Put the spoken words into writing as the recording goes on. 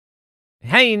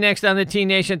Hey, next on the T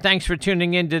Nation, thanks for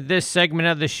tuning into this segment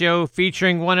of the show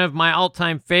featuring one of my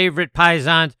all-time favorite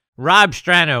paisans, Rob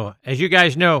Strano. As you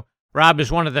guys know, Rob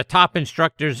is one of the top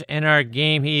instructors in our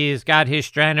game. He has got his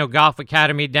Strano Golf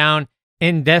Academy down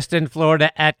in Destin,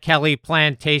 Florida at Kelly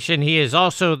Plantation. He is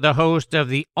also the host of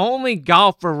the only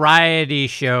golf variety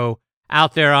show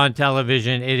out there on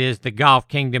television. It is the Golf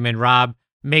Kingdom, and Rob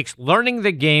makes learning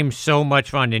the game so much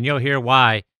fun, and you'll hear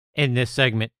why in this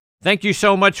segment. Thank you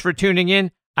so much for tuning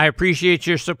in. I appreciate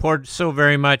your support so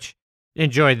very much.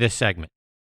 Enjoy this segment.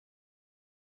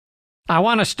 I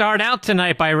want to start out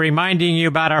tonight by reminding you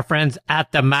about our friends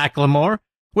at the Macklemore,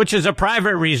 which is a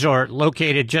private resort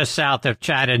located just south of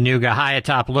Chattanooga, high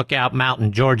atop Lookout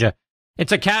Mountain, Georgia.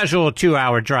 It's a casual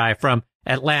 2-hour drive from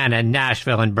Atlanta,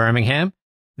 Nashville, and Birmingham.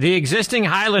 The existing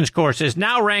Highlands course is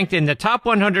now ranked in the top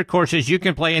 100 courses you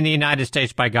can play in the United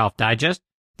States by Golf Digest.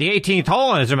 The 18th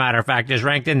hole, as a matter of fact, is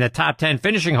ranked in the top 10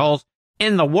 finishing holes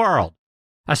in the world.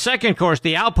 A second course,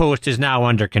 the Outpost, is now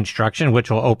under construction, which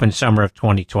will open summer of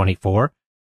 2024.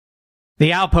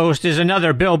 The Outpost is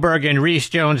another Bill Berg and Reese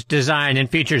Jones design and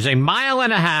features a 1.5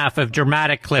 miles of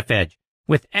dramatic cliff edge,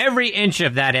 with every inch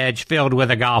of that edge filled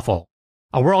with a golf hole.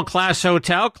 A world-class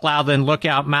hotel, Cloudland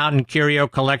Lookout Mountain Curio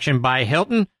Collection by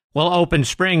Hilton, will open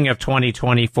spring of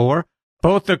 2024.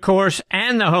 Both the course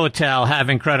and the hotel have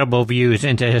incredible views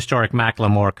into historic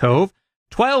Macklemore Cove,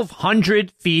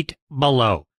 1,200 feet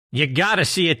below. You gotta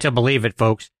see it to believe it,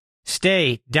 folks.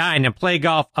 Stay, dine, and play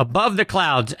golf above the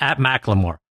clouds at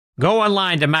Macklemore. Go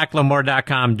online to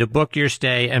macklemore.com to book your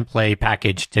stay and play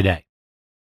package today.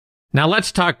 Now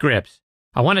let's talk grips.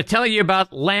 I want to tell you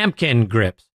about Lambkin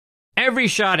grips. Every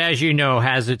shot, as you know,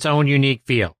 has its own unique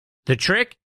feel. The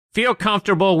trick? Feel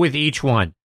comfortable with each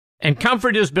one. And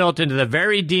comfort is built into the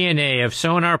very DNA of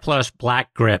Sonar Plus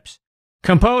Black Grips.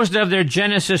 Composed of their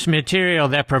Genesis material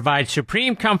that provides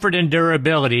supreme comfort and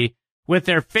durability, with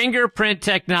their fingerprint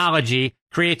technology,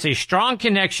 creates a strong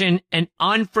connection and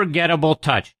unforgettable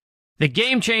touch. The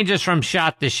game changes from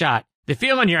shot to shot. The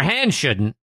feel in your hand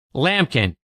shouldn't.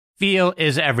 Lambkin, feel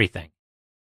is everything.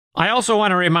 I also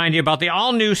want to remind you about the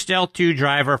all-new Stealth 2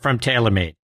 driver from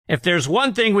TaylorMade. If there's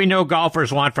one thing we know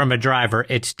golfers want from a driver,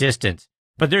 it's distance.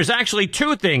 But there's actually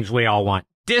two things we all want: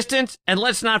 distance, and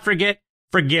let's not forget,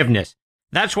 forgiveness.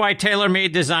 That's why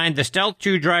TaylorMade designed the Stealth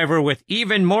 2 driver with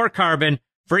even more carbon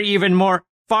for even more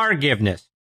forgiveness.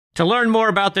 To learn more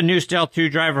about the new Stealth 2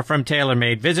 driver from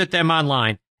TaylorMade, visit them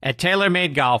online at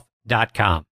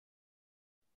TaylorMadeGolf.com.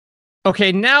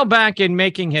 Okay, now back in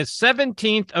making his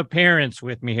 17th appearance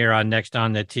with me here on Next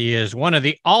on the Tee is one of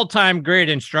the all-time great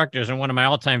instructors and one of my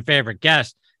all-time favorite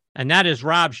guests, and that is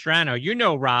Rob Strano. You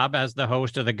know Rob as the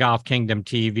host of the Golf Kingdom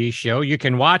TV show. You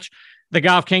can watch the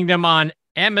Golf Kingdom on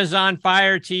Amazon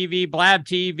Fire TV, Blab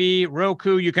TV,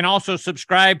 Roku. You can also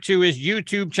subscribe to his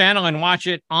YouTube channel and watch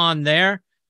it on there.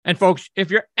 And folks, if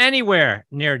you're anywhere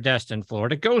near Destin,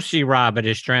 Florida, go see Rob at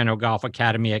his Strano Golf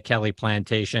Academy at Kelly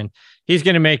Plantation. He's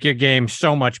going to make your game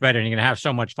so much better, and you're going to have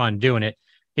so much fun doing it.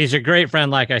 He's a great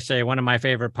friend, like I say, one of my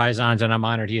favorite paisans, and I'm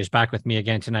honored he is back with me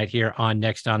again tonight here on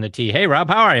Next on the Tee. Hey, Rob,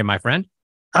 how are you, my friend?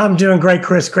 I'm doing great,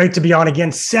 Chris. Great to be on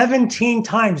again. 17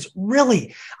 times.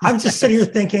 Really? I'm just sitting here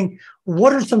thinking,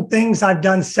 what are some things I've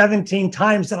done 17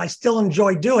 times that I still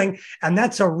enjoy doing? And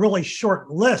that's a really short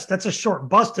list. That's a short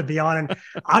bus to be on. And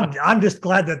I'm just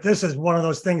glad that this is one of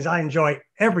those things I enjoy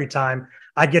every time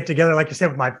I get together, like you said,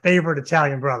 with my favorite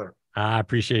Italian brother. I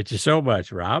appreciate you so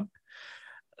much, Rob.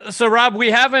 So, Rob,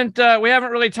 we haven't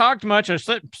really talked much,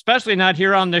 especially not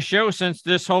here on the show, since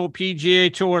this whole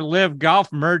PGA Tour LIV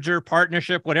Golf merger,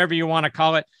 partnership, whatever you want to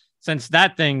call it, since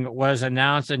that thing was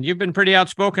announced. And you've been pretty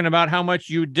outspoken about how much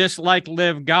you dislike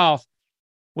LIV Golf.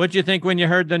 What'd you think when you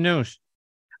heard the news?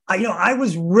 I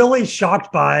was really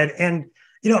shocked by it. And,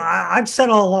 I've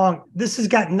said all along, this has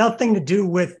got nothing to do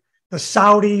with the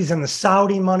Saudis and the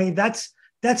Saudi money. That's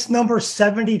number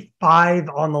 75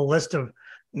 on the list of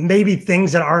maybe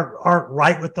things that aren't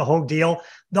right with the whole deal.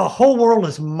 The whole world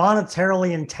is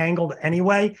monetarily entangled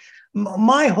anyway.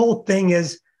 My whole thing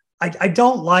is I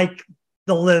don't like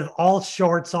the LIV all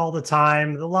shorts all the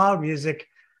time, the loud music.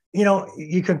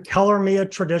 You can color me a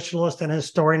traditionalist and a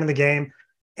historian of the game,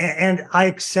 and I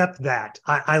accept that.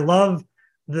 I love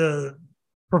the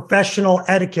professional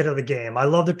etiquette of the game. I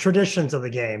love the traditions of the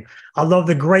game. I love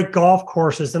the great golf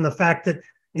courses and the fact that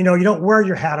you don't wear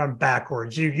your hat on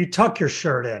backwards. You tuck your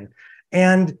shirt in.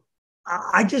 And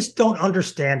I just don't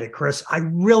understand it, Chris. I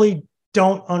really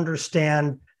don't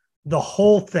understand the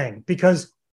whole thing,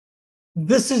 because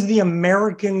this is the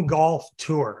American Golf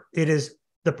Tour. It is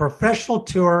the professional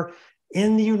tour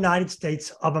in the United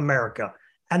States of America.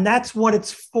 And that's what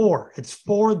it's for. It's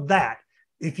for that.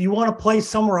 If you want to play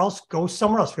somewhere else, go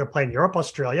somewhere else. If you're playing Europe,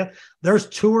 Australia, there's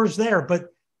tours there. But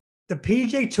the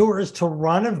PGA Tour is to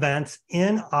run events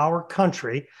in our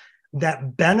country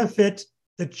that benefit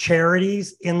the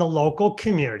charities in the local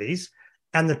communities,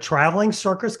 and the traveling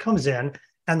circus comes in,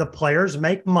 and the players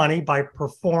make money by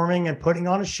performing and putting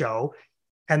on a show.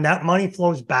 And that money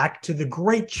flows back to the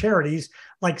great charities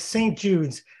like St.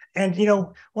 Jude's. And,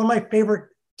 one of my favorite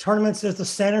tournaments is the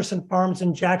Sanderson Farms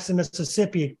in Jackson,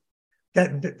 Mississippi,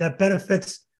 that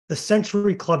benefits the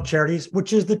Century Club charities,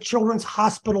 which is the children's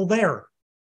hospital there.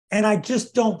 And I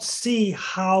just don't see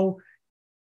how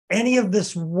any of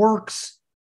this works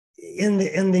in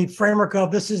the framework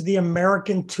of this is the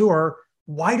American tour.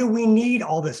 Why do we need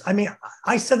all this? I mean,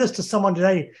 I said this to someone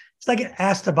today. It's like I get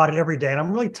asked about it every day, and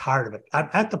I'm really tired of it. I'm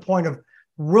at the point of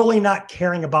really not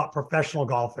caring about professional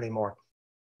golf anymore.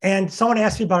 And someone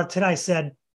asked me about it today. I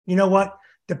said, you know what?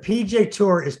 The PGA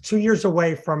Tour is 2 years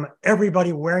away from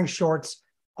everybody wearing shorts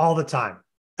all the time.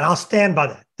 And I'll stand by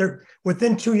that.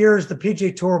 Within 2 years, the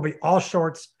PGA Tour will be all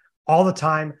shorts all the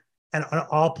time and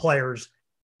all players.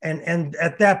 And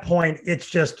at that point, it's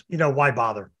just, why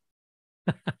bother?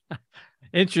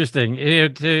 Interesting.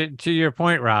 To your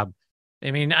point, Rob,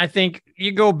 I mean, I think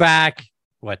you go back,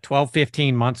 12,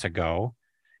 15 months ago,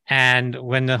 and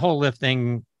when the whole LIV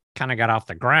thing kind of got off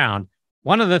the ground,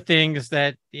 one of the things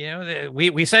that,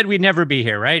 we said we'd never be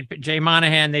here, right? Jay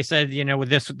Monahan, they said, with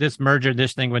this merger,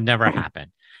 this thing would never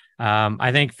happen.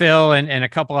 I think Phil and a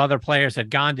couple other players had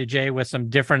gone to Jay with some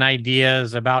different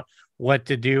ideas about what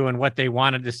to do and what they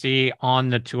wanted to see on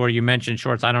the tour. You mentioned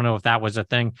shorts. I don't know if that was a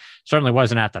thing. Certainly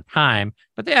wasn't at the time,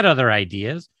 but they had other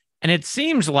ideas. And it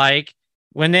seems like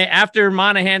after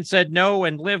Monahan said no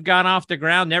and LIV got off the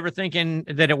ground, never thinking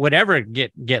that it would ever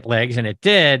get legs, and it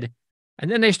did.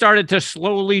 And then they started to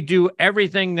slowly do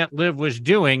everything that LIV was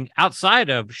doing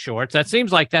outside of shorts. That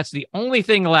seems like that's the only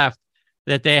thing left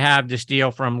that they have to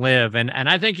steal from LIV. And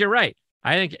I think you're right.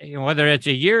 I think whether it's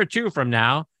a year or two from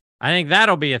now, I think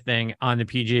that'll be a thing on the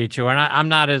PGA Tour. And I'm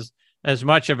not as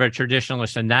much of a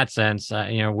traditionalist in that sense.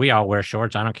 We all wear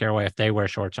shorts. I don't care if they wear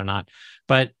shorts or not.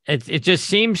 But it just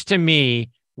seems to me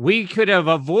we could have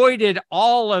avoided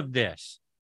all of this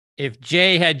if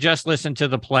Jay had just listened to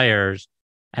the players.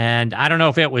 And I don't know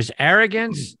if it was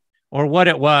arrogance or what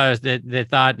it was that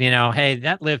thought, hey,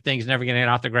 that LIV thing's never going to get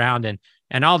off the ground.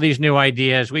 And all these new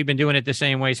ideas, we've been doing it the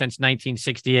same way since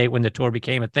 1968 when the tour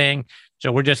became a thing.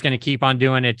 So we're just going to keep on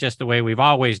doing it just the way we've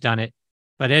always done it.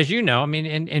 But as you know, I mean,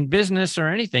 in business or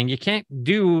anything, you can't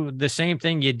do the same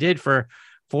thing you did for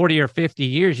 40 or 50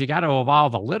 years. You got to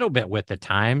evolve a little bit with the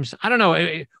times. I don't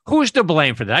know. Who's to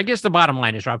blame for that? I guess the bottom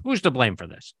line is, Rob, who's to blame for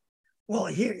this? Well,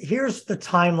 here's the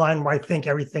timeline where I think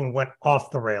everything went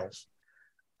off the rails.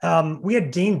 We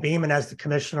had Dean Beeman as the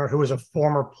commissioner, who was a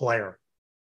former player.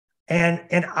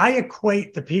 And I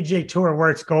equate the PGA Tour where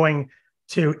it's going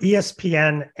to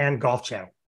ESPN and Golf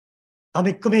Channel.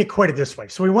 Let me equate it this way.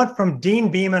 So we went from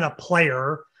Dean Beeman, a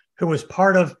player who was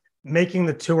part of making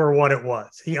the tour what it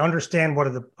was. He understood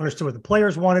what the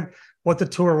players wanted, what the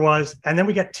tour was, and then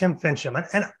we got Tim Fincham.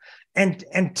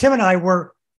 And Tim and I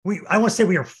I want to say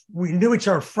we knew each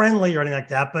other friendly or anything like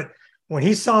that, but when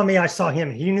he saw me, I saw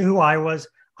him. He knew who I was.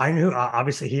 I knew who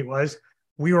obviously he was.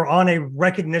 We were on a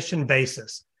recognition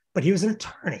basis, but he was an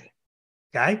attorney.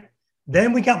 Okay.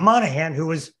 Then we got Monahan, who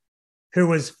was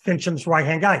Fincham's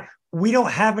right-hand guy. We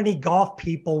don't have any golf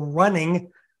people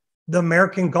running the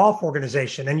American Golf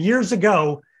Organization. And years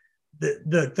ago,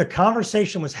 the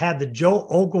conversation was had that Joe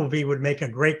Ogilvy would make a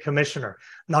great commissioner.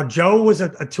 Now, Joe was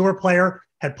a tour player,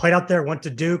 had played out there, went to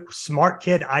Duke, smart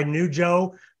kid. I knew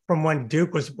Joe from when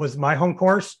Duke was my home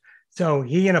course. So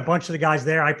he and a bunch of the guys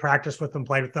there, I practiced with them,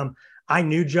 played with them. I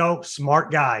knew Joe,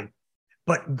 smart guy,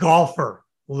 but golfer,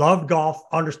 loved golf,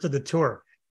 understood the tour.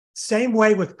 Same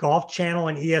way with Golf Channel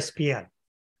and ESPN.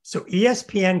 So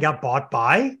ESPN got bought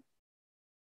by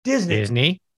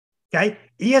Disney. Okay.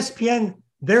 ESPN,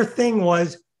 their thing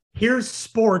was, here's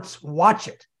sports, watch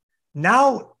it.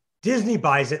 Now Disney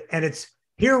buys it, and it's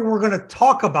here. We're going to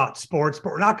talk about sports,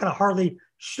 but we're not going to hardly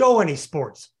show any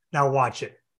sports. Now watch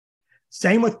it.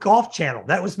 Same with Golf Channel.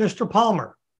 That was Mr.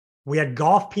 Palmer. We had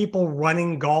golf people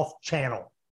running Golf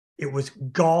Channel. It was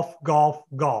golf, golf,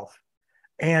 golf.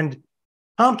 And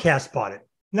Comcast bought it,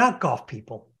 not golf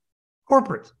people,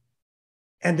 corporate.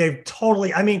 And they've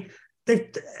totally,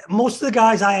 most of the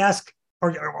guys I ask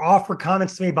or offer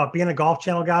comments to me about being a Golf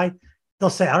Channel guy, they'll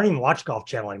say, I don't even watch Golf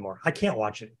Channel anymore. I can't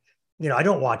watch it. I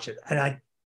don't watch it. And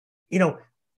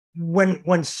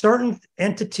when certain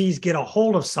entities get a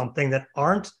hold of something that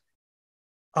aren't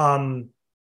the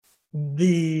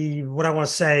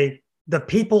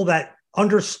people that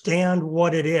understand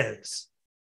what it is,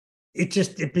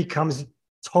 it becomes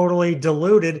totally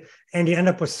diluted, and you end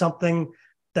up with something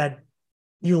that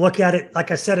you look at it, like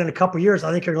I said, in a couple of years,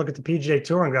 I think you're going to look at the PGA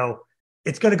Tour and go,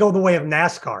 it's going to go the way of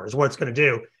NASCAR is what it's going to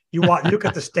do. You look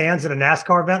at the stands at a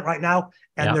NASCAR event right now,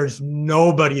 and there's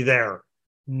nobody there.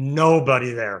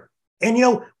 Nobody there. And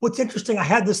what's interesting, I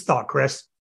had this thought, Chris,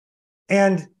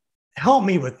 and help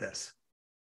me with this.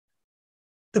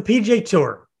 The PGA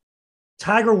Tour,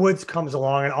 Tiger Woods comes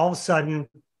along, and all of a sudden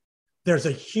there's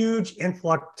a huge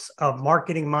influx of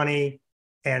marketing money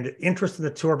and interest in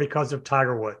the tour because of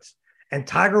Tiger Woods. And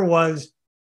Tiger was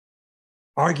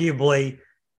arguably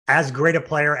as great a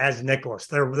player as Nicklaus.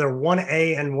 They're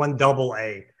 1A and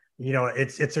 1AA.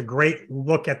 It's a great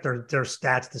look at their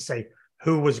stats to say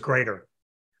who was greater.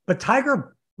 But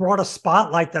Tiger brought a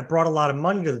spotlight that brought a lot of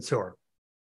money to the tour.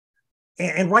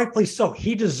 And rightfully so.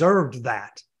 He deserved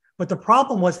that. But the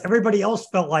problem was everybody else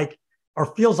felt like,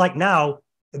 or feels like now,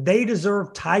 they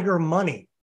deserve Tiger money.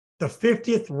 The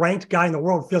 50th ranked guy in the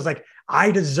world feels like,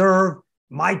 I deserve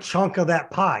my chunk of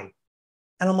that pie.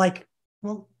 And I'm like,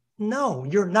 well, no,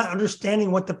 you're not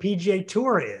understanding what the PGA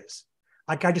Tour is.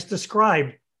 Like I just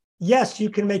described, yes, you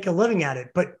can make a living at it,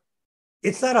 but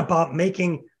it's not about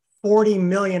making 40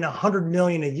 million, 100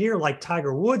 million a year like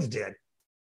Tiger Woods did.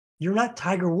 You're not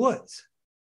Tiger Woods.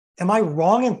 Am I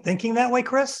wrong in thinking that way,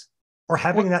 Chris? Or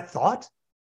having that thought?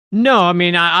 No, I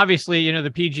mean, obviously,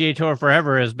 the PGA Tour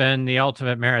forever has been the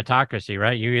ultimate meritocracy,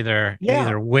 right? You either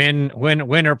win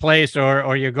or place,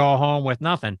 or you go home with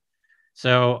nothing.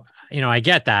 So, I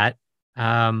get that.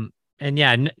 And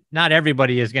yeah, not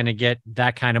everybody is going to get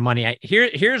that kind of money.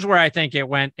 Here's where I think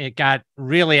it got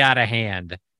really out of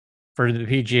hand for the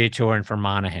PGA Tour and for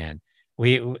Monahan.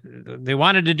 They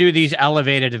wanted to do these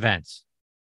elevated events,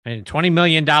 and $20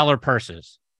 million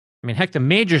purses. I mean, heck, the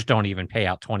majors don't even pay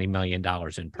out $20 million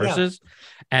in purses. Yeah.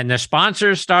 And the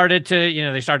sponsors started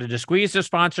to squeeze the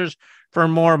sponsors for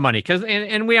more money.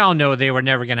 And we all know they were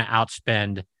never going to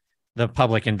outspend the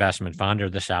public investment fund or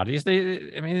the Saudis.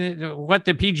 What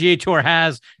the PGA Tour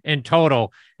has in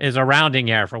total is a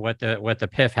rounding error for what the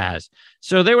PIF has.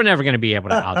 So they were never going to be able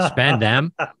to outspend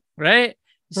them. Right.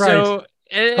 So,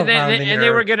 and they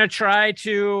were going to try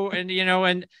to,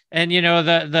 the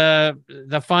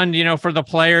fund, for the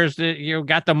players that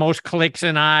got the most clicks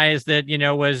and eyes that,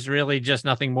 was really just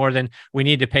nothing more than we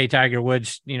need to pay Tiger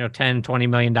Woods, $10-20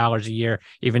 million a year,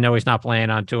 even though he's not playing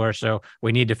on tour. So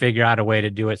we need to figure out a way to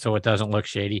do it so it doesn't look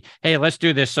shady. Hey, let's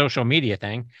do this social media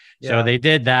thing. Yeah. So they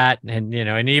did that. And,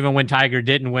 and even when Tiger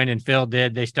didn't win and Phil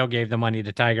did, they still gave the money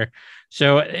to Tiger.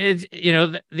 So it's,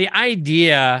 the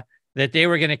idea that they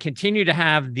were going to continue to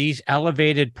have these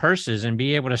elevated purses and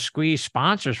be able to squeeze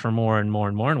sponsors for more and more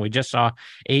and more. And we just saw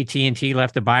AT&T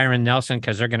left to Byron Nelson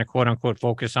because they're going to quote unquote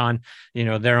focus on,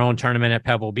 their own tournament at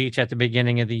Pebble Beach at the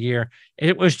beginning of the year.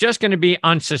 It was just going to be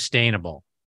unsustainable.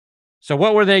 So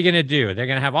what were they going to do? They're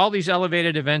going to have all these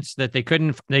elevated events that they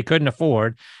couldn't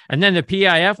afford. And then the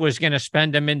PIF was going to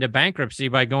spend them into bankruptcy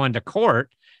by going to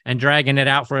court and dragging it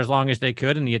out for as long as they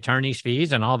could, and the attorney's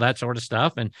fees and all that sort of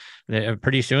stuff. And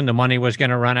pretty soon the money was going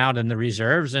to run out in the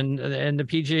reserves, and the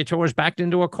PGA Tour was backed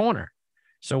into a corner.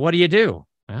 So what do you do?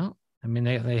 Well, I mean,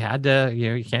 they had to,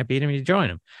 you can't beat them, you join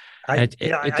them.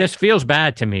 It just feels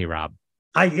bad to me, Rob.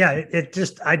 I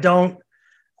don't,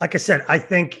 like I said, I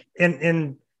think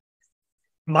in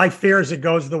my fear is it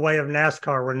goes the way of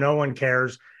NASCAR where no one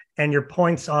cares. And your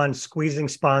points on squeezing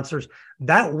sponsors,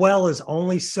 that well is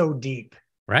only so deep.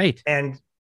 Right. And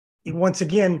once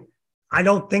again, I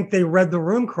don't think they read the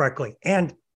room correctly.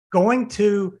 And going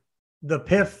to the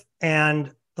PIF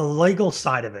and the legal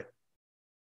side of it,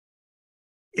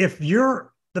 if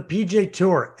you're the PGA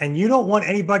Tour and you don't want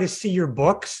anybody to see your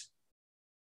books,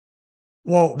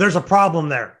 well, there's a problem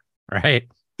there. Right.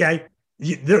 Okay.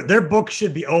 Their books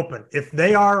should be open. If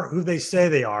they are who they say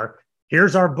they are,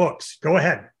 here's our books. Go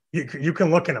ahead. You can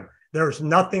look at them. There's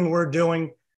nothing we're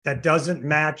doing that doesn't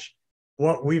match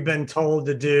what we've been told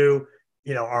to do.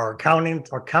 Our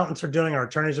accountants are doing, our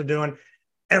attorneys are doing.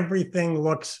 Everything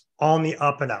looks on the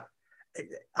up and up.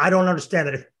 I don't understand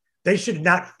that. If they should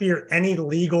not fear any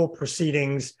legal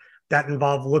proceedings that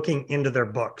involve looking into their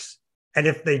books. And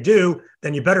if they do,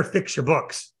 then you better fix your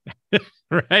books.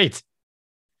 Right.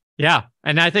 Yeah.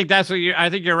 And I think that's I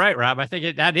think you're right, Rob. I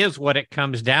think that is what it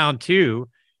comes down to,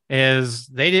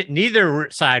 is neither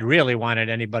side really wanted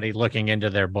anybody looking into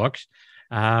their books.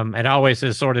 It always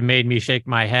has sort of made me shake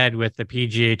my head with the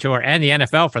PGA Tour and the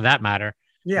NFL for that matter.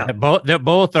 Yeah. That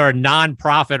both are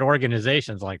nonprofit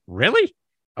organizations. Like, really?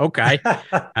 Okay.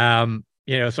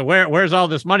 So where's all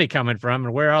this money coming from,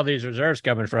 and where are all these reserves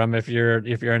coming from if you're a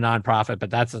nonprofit? But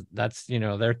that's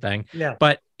their thing. Yeah.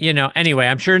 But anyway,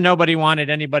 I'm sure nobody wanted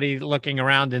anybody looking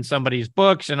around in somebody's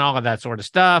books and all of that sort of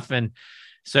stuff. And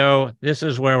so this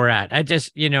is where we're at. I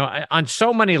just, on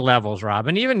so many levels, Rob,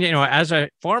 and even, as a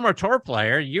former tour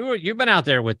player, you've been out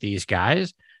there with these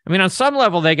guys. I mean, on some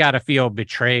level, they got to feel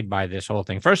betrayed by this whole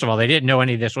thing. First of all, they didn't know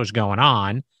any of this was going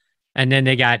on. And then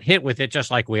they got hit with it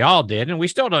just like we all did. And we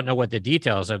still don't know what the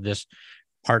details of this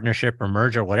partnership or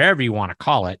merger, whatever you want to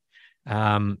call it.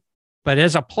 But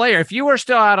as a player, if you were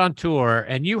still out on tour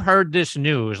and you heard this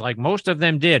news, like most of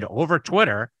them did over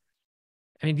Twitter,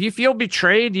 I mean, do you feel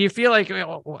betrayed? Do you feel like,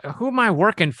 who am I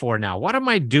working for now? What am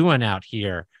I doing out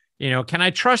here? Can I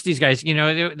trust these guys?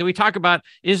 We talk about,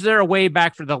 is there a way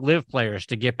back for the LIV players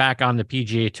to get back on the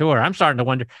PGA Tour? I'm starting to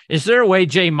wonder, is there a way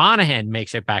Jay Monahan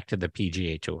makes it back to the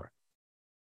PGA Tour?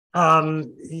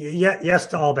 Yeah, yes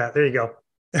to all that. There you go.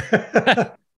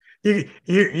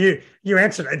 you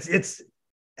answered. It's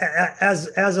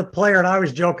as a player, and I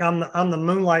always joke, I'm the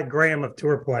Moonlight Graham of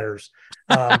tour players.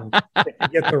 If you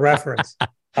get the reference.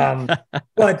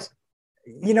 But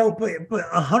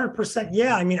 100%,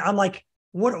 yeah. I mean, I'm like,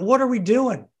 what are we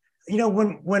doing?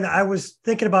 When I was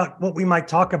thinking about what we might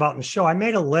talk about in the show, I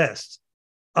made a list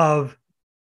of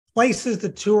places the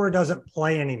tour doesn't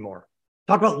play anymore.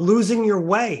 Talk about losing your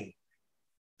way.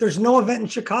 There's no event in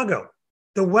Chicago.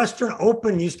 The Western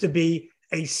Open used to be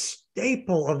a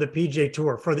staple of the PGA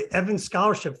Tour for the Evans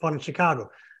Scholarship Fund in Chicago.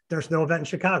 There's no event in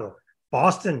Chicago.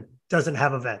 Boston doesn't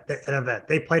have an event.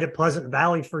 They played at Pleasant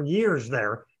Valley for years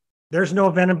there. There's no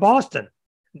event in Boston.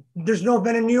 There's no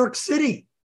event in New York City.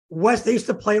 They used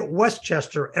to play at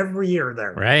Westchester every year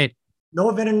there. Right. No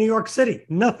event in New York City.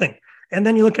 Nothing. And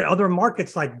then you look at other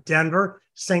markets like Denver,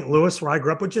 St. Louis, where I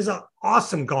grew up, which is an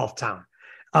awesome golf town.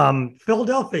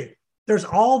 Philadelphia. There's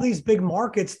all these big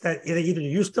markets that they either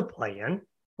used to play in,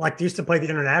 like they used to play the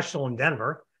International in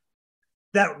Denver,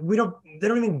 that they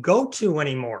don't even go to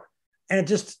anymore. And it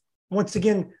just, once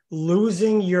again,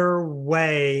 losing your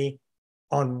way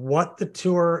on what the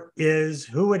tour is,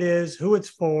 who it's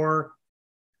for.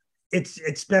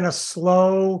 It's been a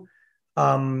slow,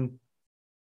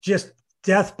 just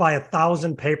death by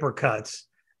 1,000 paper cuts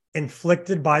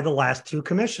inflicted by the last two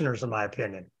commissioners, in my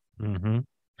opinion. Mm-hmm.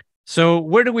 So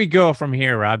where do we go from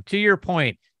here, Rob? To your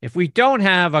point, if we don't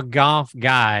have a golf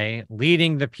guy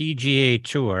leading the PGA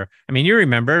Tour, I mean,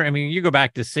 you go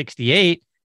back to 68.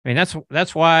 I mean,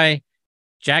 that's why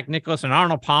Jack Nicklaus and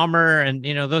Arnold Palmer and,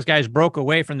 those guys broke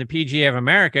away from the PGA of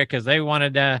America because they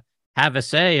wanted to have a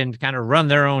say and kind of run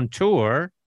their own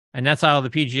tour. And that's how the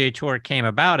PGA Tour came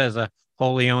about as a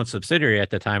wholly owned subsidiary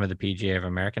at the time of the PGA of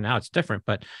America. Now it's different,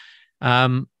 but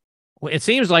it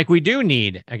seems like we do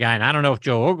need a guy. And I don't know if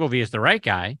Joe Ogilvy is the right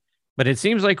guy, but it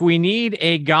seems like we need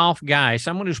a golf guy,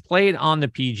 someone who's played on the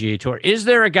PGA Tour. Is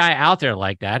there a guy out there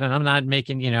like that? And I'm not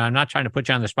making, I'm not trying to put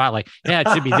you on the spot like, yeah, it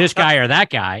should be this guy or that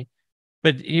guy.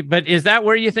 But is that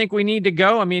where you think we need to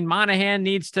go? I mean, Monahan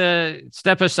needs to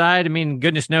step aside. I mean,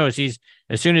 goodness knows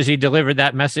as soon as he delivered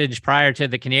that message prior to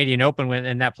the Canadian Open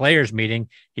in that players meeting,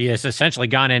 he has essentially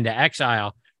gone into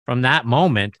exile from that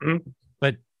moment. Mm-hmm.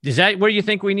 But is that where you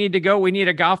think we need to go? We need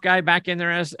a golf guy back in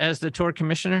there as the tour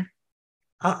commissioner?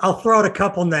 I'll throw out a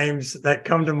couple names that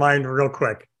come to mind real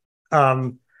quick.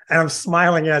 And I'm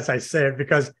smiling as I say it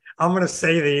because I'm going to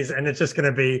say these and it's just going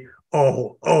to be,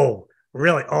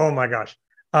 really? Oh my gosh.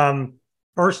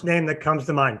 First name that comes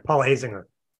to mind, Paul Azinger.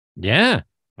 Yeah.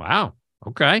 Wow.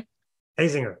 Okay.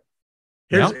 Azinger.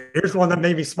 Here's one that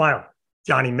made me smile.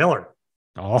 Johnny Miller.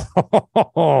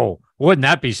 Oh, wouldn't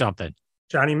that be something?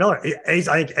 Johnny Miller. I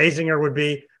think Azinger would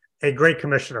be a great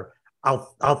commissioner.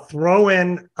 I'll throw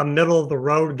in a middle of the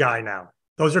road guy now.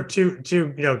 Those are two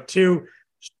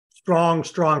strong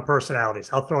personalities.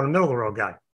 I'll throw in a middle of the road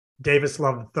guy. Davis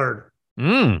Love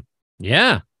III.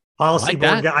 Yeah. Policy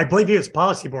board guy. I believe he was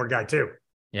policy board guy too.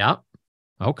 Yeah.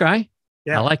 Okay.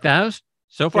 Yeah. I like those.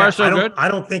 So far, so good. I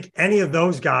don't think any of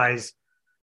those guys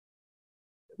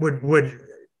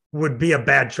would be a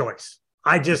bad choice.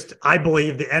 I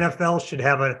believe the NFL should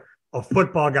have a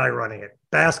football guy running it.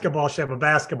 Basketball should have a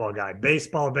basketball guy.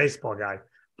 Baseball, a baseball guy.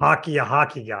 Hockey, a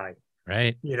hockey guy.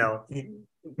 Right.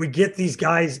 We get these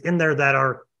guys in there that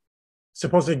are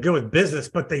supposedly good with business,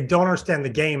 but they don't understand the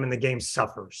game and the game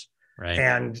suffers. Right.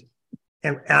 And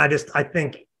I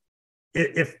think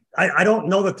if I don't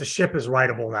know that the ship is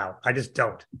rideable now. I just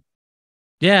don't.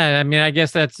 Yeah. I mean, I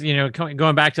guess that's,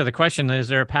 going back to the question, is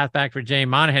there a path back for Jay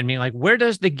Monahan? I mean, like, where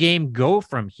does the game go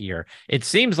from here? It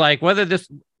seems like whether this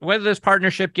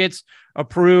partnership gets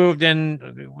approved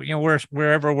and,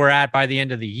 wherever we're at by the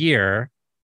end of the year,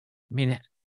 I mean,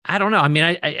 I don't know. I mean,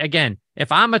 I again,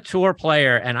 if I'm a tour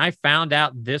player and I found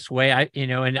out this way,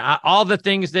 all the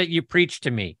things that you preach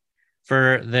to me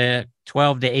for the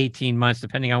 12 to 18 months,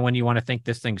 depending on when you want to think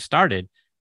this thing started,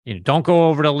 don't go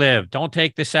over to LIV. Don't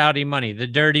take the Saudi money, the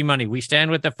dirty money. We stand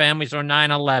with the families on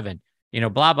 9/11,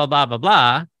 blah, blah, blah, blah,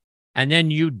 blah. And then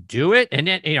you do it. And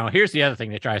then, here's the other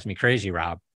thing that drives me crazy,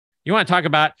 Rob. You want to talk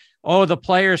about, the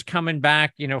players coming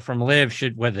back, from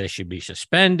LIV whether they should be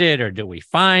suspended or do we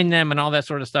fine them and all that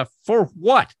sort of stuff. For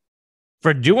what?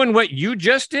 For doing what you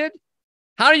just did?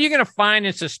 How are you going to fine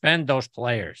and suspend those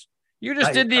players? You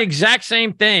just did the exact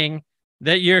same thing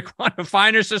that you're going to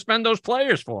fine or suspend those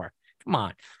players for. Come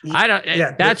on.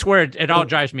 That's where it all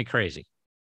drives me crazy.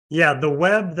 Yeah. The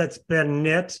web that's been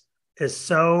knit is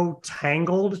so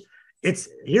tangled.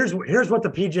 Here's what the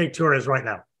PGA Tour is right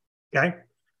now. Okay.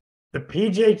 The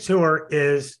PGA Tour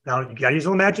is, now you got to use a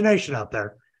little imagination out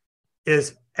there,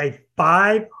 is a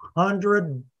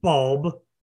 500 bulb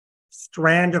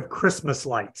strand of Christmas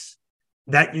lights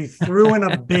that you threw in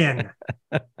a bin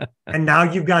and now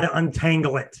you've got to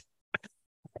untangle it.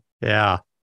 Yeah.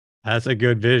 That's a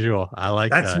good visual. I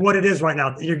like that. That's what it is right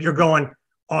now. You're going,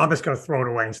 I'm just going to throw it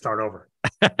away and start over.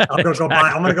 I'm going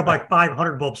to go buy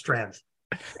 500 bulb strands.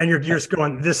 And you're just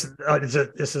going, this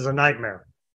is a nightmare.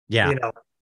 Yeah.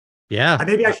 Yeah.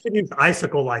 Maybe I should use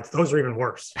icicle lights. Those are even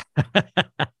worse. I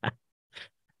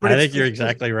think you're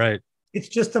exactly right. It's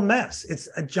just a mess. It's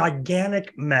a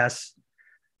gigantic mess.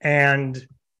 And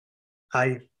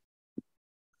I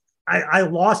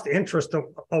lost interest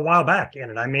a while back in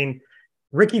it. I mean,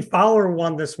 Ricky Fowler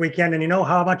won this weekend, and you know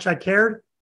how much I cared?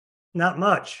 Not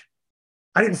much.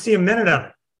 I didn't see a minute of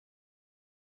it.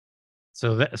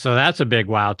 So that's a big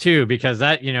wow too, because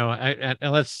that,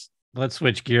 and let's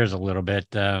switch gears a little bit.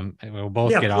 We'll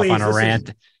both get off on a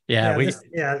rant.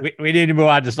 We need to move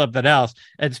on to something else.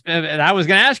 And I was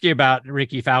going to ask you about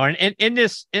Ricky Fowler and in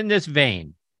this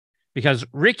vein, because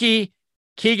Ricky,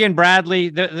 Keegan Bradley,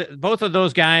 both of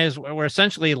those guys were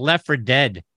essentially left for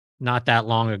dead not that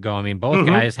long ago. I mean, both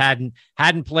guys hadn't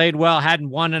played well, hadn't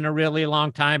won in a really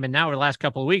long time. And now over the last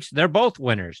couple of weeks, they're both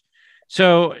winners.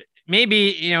 So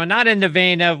maybe, not in the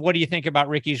vein of what do you think about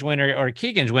Ricky's win or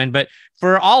Keegan's win, but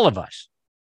for all of us,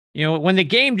 when the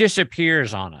game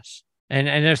disappears on us and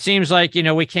it seems like,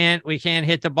 we can't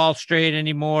hit the ball straight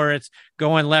anymore. It's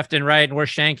going left and right and we're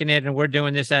shanking it and we're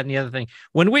doing this, that, and the other thing.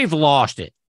 When we've lost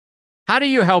it, how do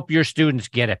you help your students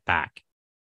get it back?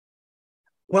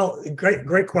 Well,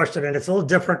 great question. And it's a little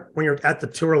different when you're at the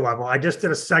tour level. I just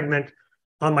did a segment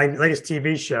on my latest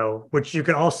TV show, which you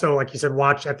can also, like you said,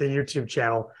 watch at the YouTube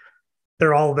channel.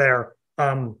 They're all there.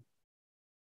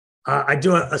 I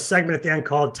do a segment at the end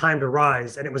called Time to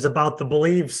Rise, and it was about the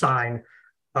Believe sign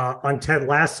on Ted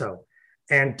Lasso.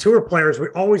 And tour players, we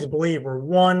always believe we're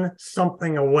one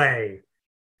something away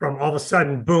from all of a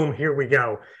sudden, boom, here we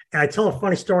go. And I tell a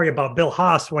funny story about Bill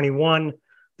Haas when he won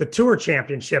the tour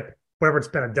championship, whatever it's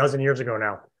been, a dozen years ago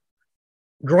now.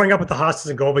 Growing up with the Haas's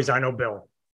and Golbys, I know Bill.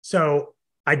 So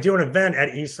I do an event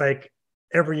at Eastlake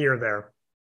every year there.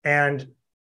 And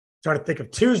trying to think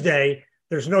of Tuesday,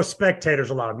 there's no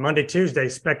spectators allowed. Monday, Tuesday,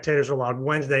 spectators are allowed.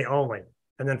 Wednesday only.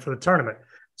 And then for the tournament.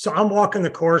 So I'm walking the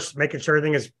course, making sure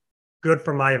everything is good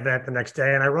for my event the next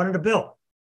day. And I run into Bill.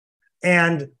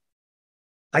 And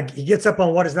he gets up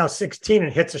on what is now 16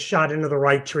 and hits a shot into the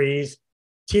right trees.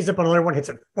 Tees up on another one, hits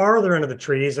it farther into the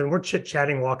trees. And we're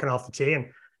chit-chatting, walking off the tee. And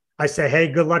I say, hey,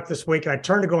 good luck this week. And I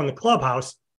turn to go in the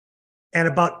clubhouse. And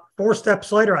about 4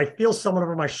 steps later, I feel someone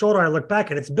over my shoulder. I look back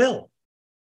and it's Bill.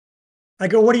 I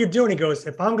go, what are you doing? He goes,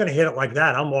 if I'm going to hit it like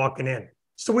that, I'm walking in.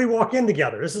 So we walk in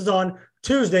together. This is on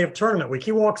Tuesday of tournament week.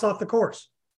 He walks off the course.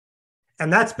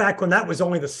 And that's back when that was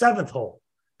only the 7th hole.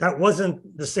 That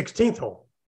wasn't the 16th hole.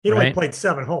 He only played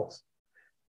 7 holes.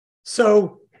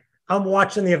 So I'm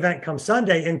watching the event come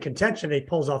Sunday in contention. He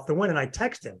pulls off the win, and I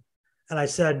text him. And I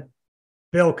said,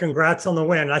 Bill, congrats on the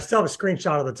win. And I still have a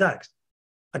screenshot of the text.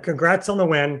 Congrats on the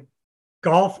win.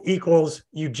 Golf equals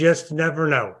you just never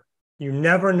know. You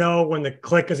never know when the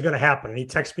click is going to happen. And he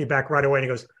texts me back right away and he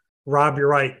goes, Rob, you're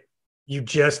right. You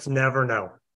just never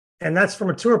know. And that's from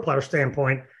a tour player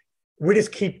standpoint. We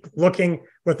just keep looking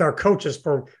with our coaches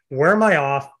for where am I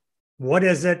off? What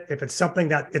is it? If it's something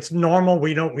that it's normal,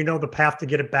 we know the path to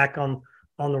get it back on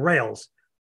the rails.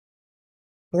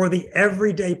 For the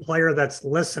everyday player that's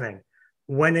listening,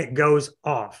 when it goes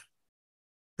off,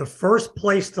 the first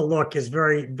place to look is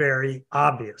very, very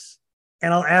obvious.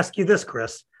 And I'll ask you this,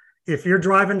 Chris. If you're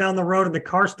driving down the road and the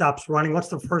car stops running, what's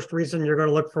the first reason you're going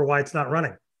to look for why it's not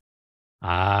running?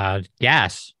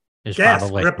 Gas is gas,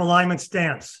 probably. Grip alignment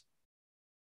stance.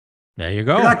 There you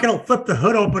go. You're not going to flip the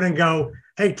hood open and go,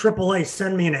 hey, AAA,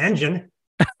 send me an engine.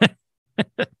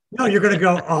 No, you're going to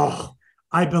go, oh,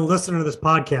 I've been listening to this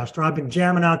podcast, or I've been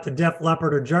jamming out to Def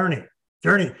Leppard or Journey.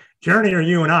 Journey, or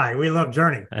you and I. We love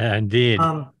Journey. Indeed.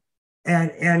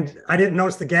 And I didn't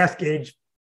notice the gas gauge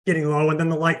getting low, and then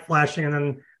the light flashing, and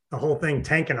then the whole thing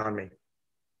tanking on me.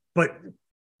 But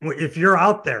if you're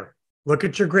out there, look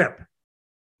at your grip.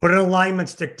 Put an alignment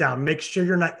stick down. Make sure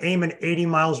you're not aiming 80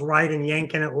 miles right and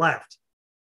yanking it left.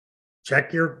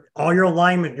 Check all your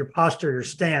alignment, your posture, your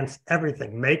stance,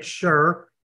 everything. Make sure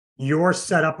you're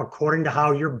set up according to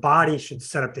how your body should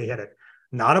set up to hit it.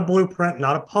 Not a blueprint,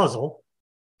 not a puzzle,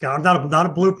 not a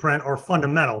blueprint or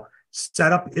fundamental.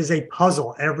 Setup is a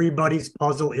puzzle. Everybody's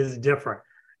puzzle is different.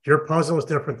 Your puzzle is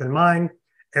different than mine.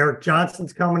 Eric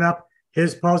Johnson's coming up.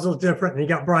 His puzzle is different. And you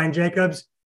got Brian Jacobs.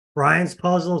 Brian's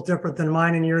puzzle is different than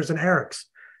mine and yours and Eric's.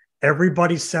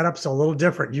 Everybody's setup's a little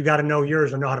different. You got to know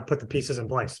yours and know how to put the pieces in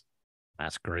place.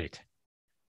 That's great.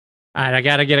 All right, I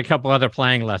got to get a couple other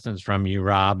playing lessons from you,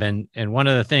 Rob. And one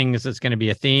of the things that's going to be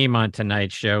a theme on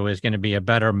tonight's show is going to be a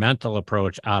better mental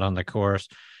approach out on the course,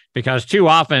 because too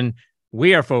often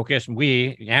we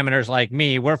amateurs like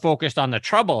me, we're focused on the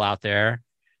trouble out there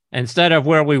instead of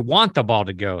where we want the ball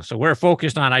to go. So we're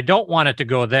focused on, I don't want it to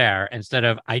go there, instead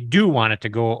of, I do want it to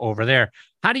go over there.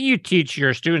 How do you teach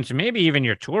your students, and maybe even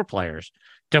your tour players,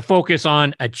 to focus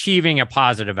on achieving a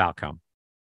positive outcome?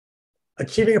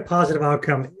 Achieving a positive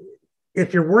outcome.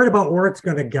 If you're worried about where it's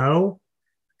going to go,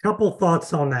 a couple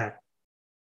thoughts on that.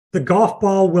 The golf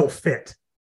ball will fit.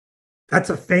 That's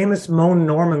a famous Moan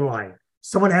Norman line.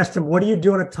 Someone asked him, what do you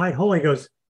do in a tight hole? He goes,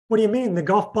 what do you mean? The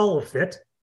golf ball will fit.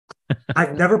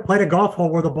 I've never played a golf hole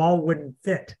where the ball wouldn't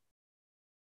fit.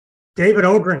 David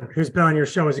Ogren, who's been on your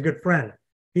show, is a good friend.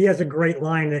 He has a great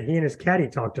line that he and his caddy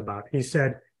talked about. He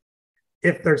said,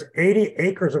 if there's 80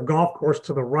 acres of golf course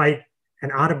to the right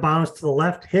and out of bounds to the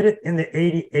left, hit it in the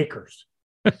 80 acres.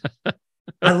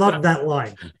 I love that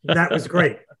line. That was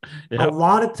great. Yep. A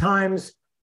lot of times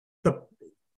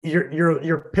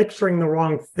you're picturing the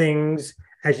wrong things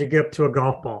as you get up to a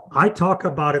golf ball. I talk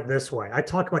about it this way. I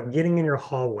talk about getting in your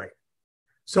hallway.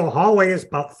 So a hallway is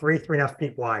about 3.5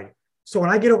 feet wide. So when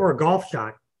I get over a golf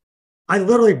shot, I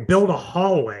literally build a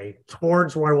hallway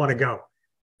towards where I want to go.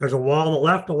 There's a wall on the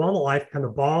left, a wall on the right, and the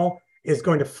ball is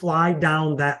going to fly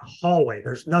down that hallway.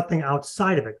 There's nothing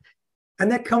outside of it.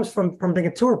 And that comes from being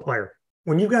a tour player.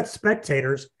 When you've got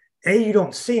spectators, you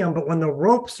don't see them, but when the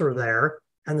ropes are there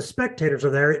and the spectators are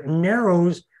there, it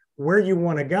narrows where you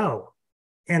want to go.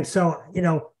 And so,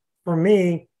 for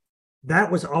me,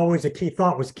 that was always a key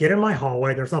thought, was get in my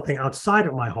hallway. There's nothing outside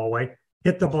of my hallway.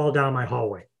 Hit the ball down my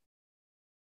hallway.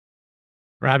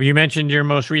 Rob, you mentioned your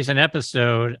most recent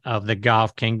episode of the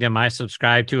Golf Kingdom. I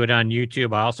subscribed to it on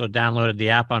YouTube. I also downloaded the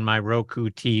app on my Roku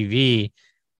TV.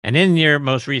 And in your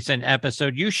most recent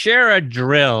episode, you share a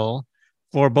drill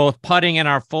for both putting and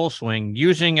our full swing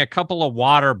using a couple of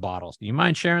water bottles. Do you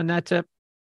mind sharing that tip?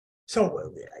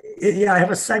 So, yeah, I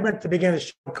have a segment at the beginning of the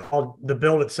show called the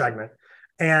Build It segment.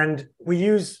 And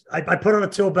I put on a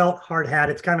tool belt, hard hat.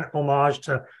 It's kind of an homage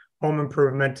to home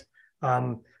improvement.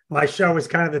 My show is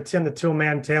kind of the Tim the Tool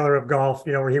Man Taylor of golf,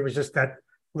 where he was just that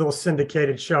little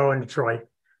syndicated show in Detroit.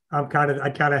 I kind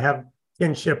of have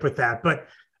kinship with that. But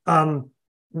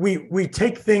we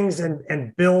take things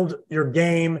and build your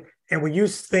game, and we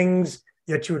use things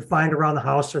that you would find around the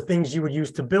house or things you would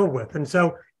use to build with. And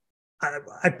so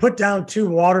I put down 2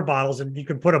 water bottles, and you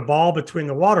can put a ball between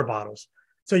the water bottles.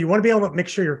 So you want to be able to make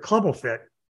sure your club will fit.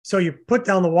 So you put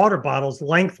down the water bottles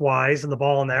lengthwise and the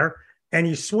ball in there, and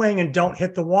you swing and don't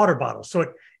hit the water bottle. So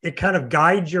it kind of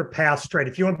guides your path straight.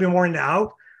 If you want to be more into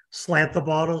out, slant the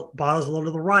bottles a little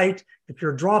to the right. If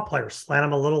you're a draw player, slant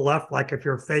them a little left, like if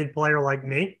you're a fade player like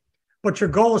me. But your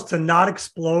goal is to not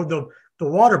explode the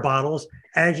water bottles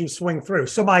as you swing through.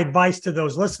 So my advice to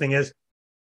those listening is,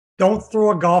 don't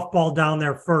throw a golf ball down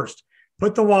there first.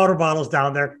 Put the water bottles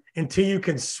down there until you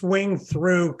can swing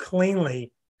through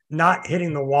cleanly, not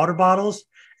hitting the water bottles,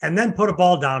 and then put a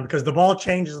ball down, because the ball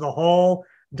changes the whole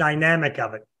dynamic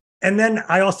of it. And then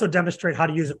I also demonstrate how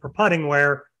to use it for putting,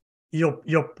 where you'll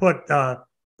put a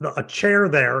chair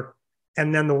there,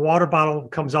 and then the water bottle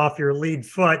comes off your lead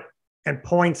foot and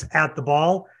points at the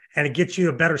ball, and it gets you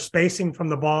a better spacing from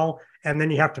the ball. And then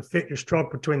you have to fit your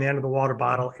stroke between the end of the water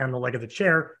bottle and the leg of the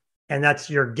chair. And that's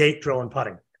your gate drill and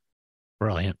putting.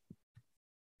 Brilliant.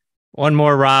 One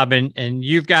more, Rob, and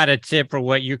you've got a tip for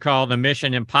what you call the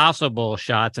Mission Impossible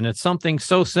shots, and it's something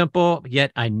so simple,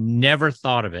 yet I never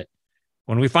thought of it.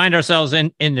 When we find ourselves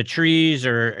in the trees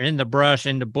or in the brush,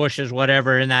 in the bushes,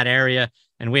 whatever, in that area,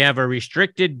 and we have a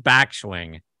restricted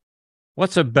backswing,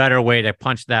 what's a better way to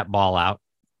punch that ball out?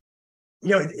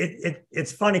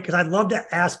 it's funny because I'd love to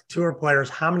ask tour players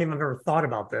how many of them have ever thought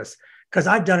about this, because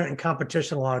I've done it in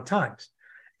competition a lot of times.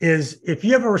 Is if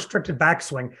you have a restricted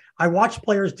backswing, I watch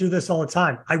players do this all the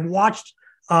time. I watched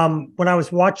when I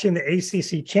was watching the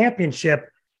ACC championship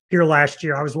here last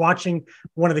year, I was watching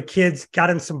one of the kids got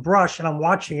in some brush, and I'm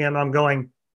watching him. I'm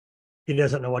going, he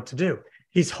doesn't know what to do.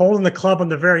 He's holding the club on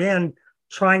the very end,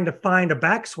 trying to find a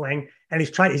backswing, and he's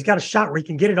got a shot where he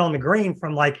can get it on the green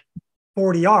from like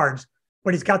 40 yards,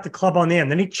 but he's got the club on the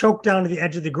end. Then he choked down to the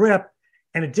edge of the grip,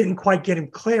 and it didn't quite get him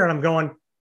clear. And I'm going,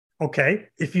 okay,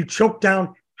 if you choke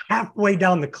down halfway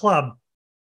down the club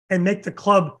and make the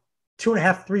club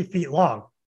 2.5, 3 feet long,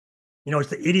 it's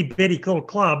the itty bitty little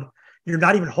club. You're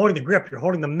not even holding the grip. You're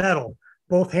holding the metal,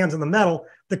 both hands on the metal.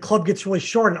 The club gets really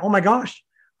short. And oh my gosh,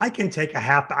 I can take a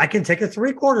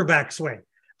 3/4 backswing.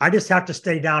 I just have to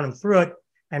stay down and through it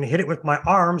and hit it with my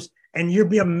arms. And you'll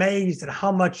be amazed at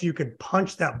how much you could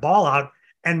punch that ball out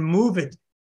and move it,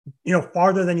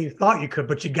 farther than you thought you could.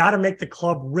 But you got to make the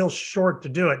club real short to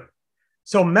do it.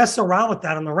 So mess around with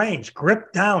that on the range.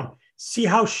 Grip down. See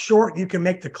how short you can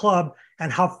make the club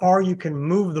and how far you can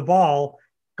move the ball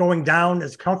going down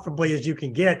as comfortably as you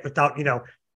can get without,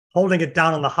 holding it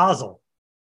down on the hosel.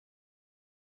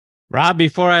 Rob,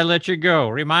 before I let you go,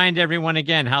 remind everyone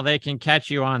again how they can catch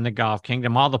you on the Golf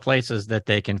Kingdom, all the places that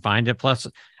they can find it. Plus,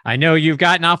 I know you've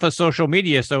gotten off of social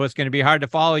media, so it's going to be hard to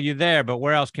follow you there, but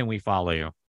where else can we follow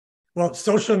you? Well,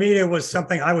 social media was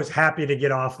something I was happy to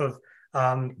get off of.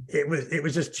 It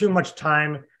was just too much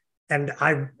time, and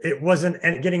it wasn't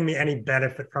getting me any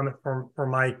benefit from it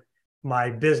for my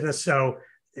business. So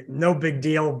no big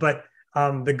deal. But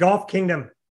the Golf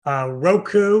Kingdom,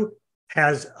 Roku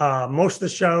has most of the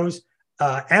shows.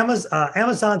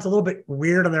 Amazon's a little bit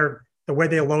weird on the way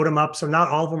they load them up, so not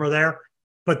all of them are there.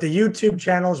 But the YouTube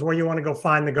channel is where you want to go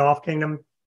find the Golf Kingdom.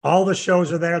 All the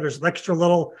shows are there. There's extra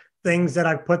little things that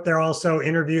I've put there also,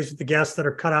 interviews with the guests that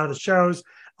are cut out of the shows,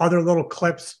 other little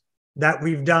clips that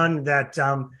we've done that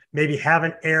maybe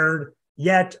haven't aired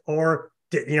yet, or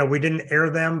we didn't air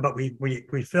them, but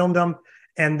we filmed them.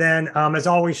 And then as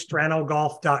always,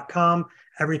 stranogolf.com.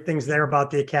 Everything's there about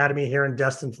the Academy here in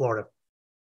Destin, Florida.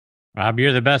 Rob,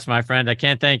 you're the best, my friend. I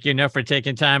can't thank you enough for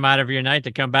taking time out of your night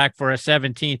to come back for a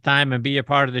 17th time and be a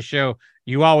part of the show.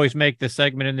 You always make the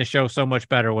segment in the show so much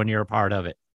better when you're a part of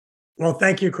it. Well,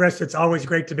 thank you, Chris. It's always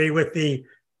great to be with the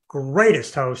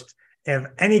greatest host of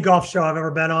any golf show I've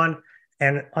ever been on.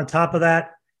 And on top of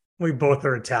that, we both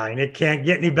are Italian. It can't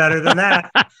get any better than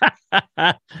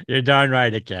that. You're darn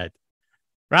right it can't.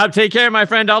 Rob, take care, my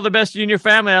friend. All the best to you and your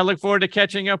family. I look forward to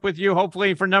catching up with you,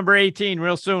 hopefully for number 18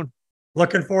 real soon.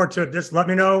 Looking forward to it. Just let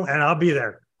me know, and I'll be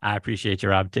there. I appreciate you,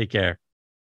 Rob. Take care.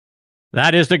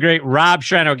 That is the great Rob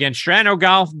Strano. Again,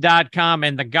 stranogolf.com,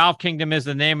 and the Golf Kingdom is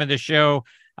the name of the show.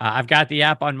 I've got the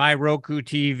app on my Roku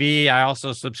TV. I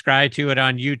also subscribe to it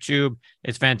on YouTube.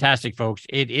 It's fantastic, folks.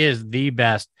 It is the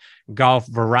best golf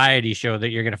variety show that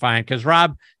you're going to find, because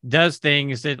Rob does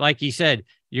things that, like he said,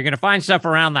 you're going to find stuff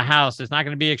around the house. It's not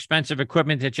going to be expensive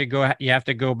equipment that you have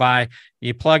to go buy.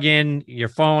 You plug in your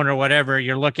phone or whatever,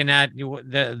 you're looking at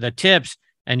the tips,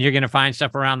 and you're going to find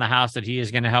stuff around the house that he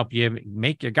is going to help you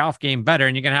make your golf game better,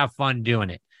 and you're going to have fun doing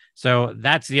it. So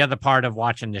that's the other part of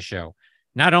watching the show.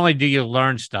 Not only do you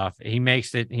learn stuff, he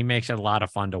makes it a lot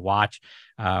of fun to watch.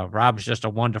 Rob's just a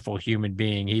wonderful human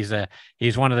being.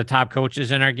 He's one of the top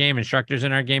coaches in our game, instructors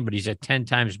in our game, but he's a 10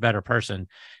 times better person.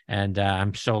 And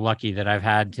I'm so lucky that I've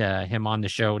had him on the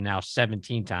show now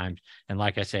 17 times. And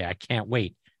like I say, I can't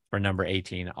wait for number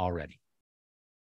 18 already.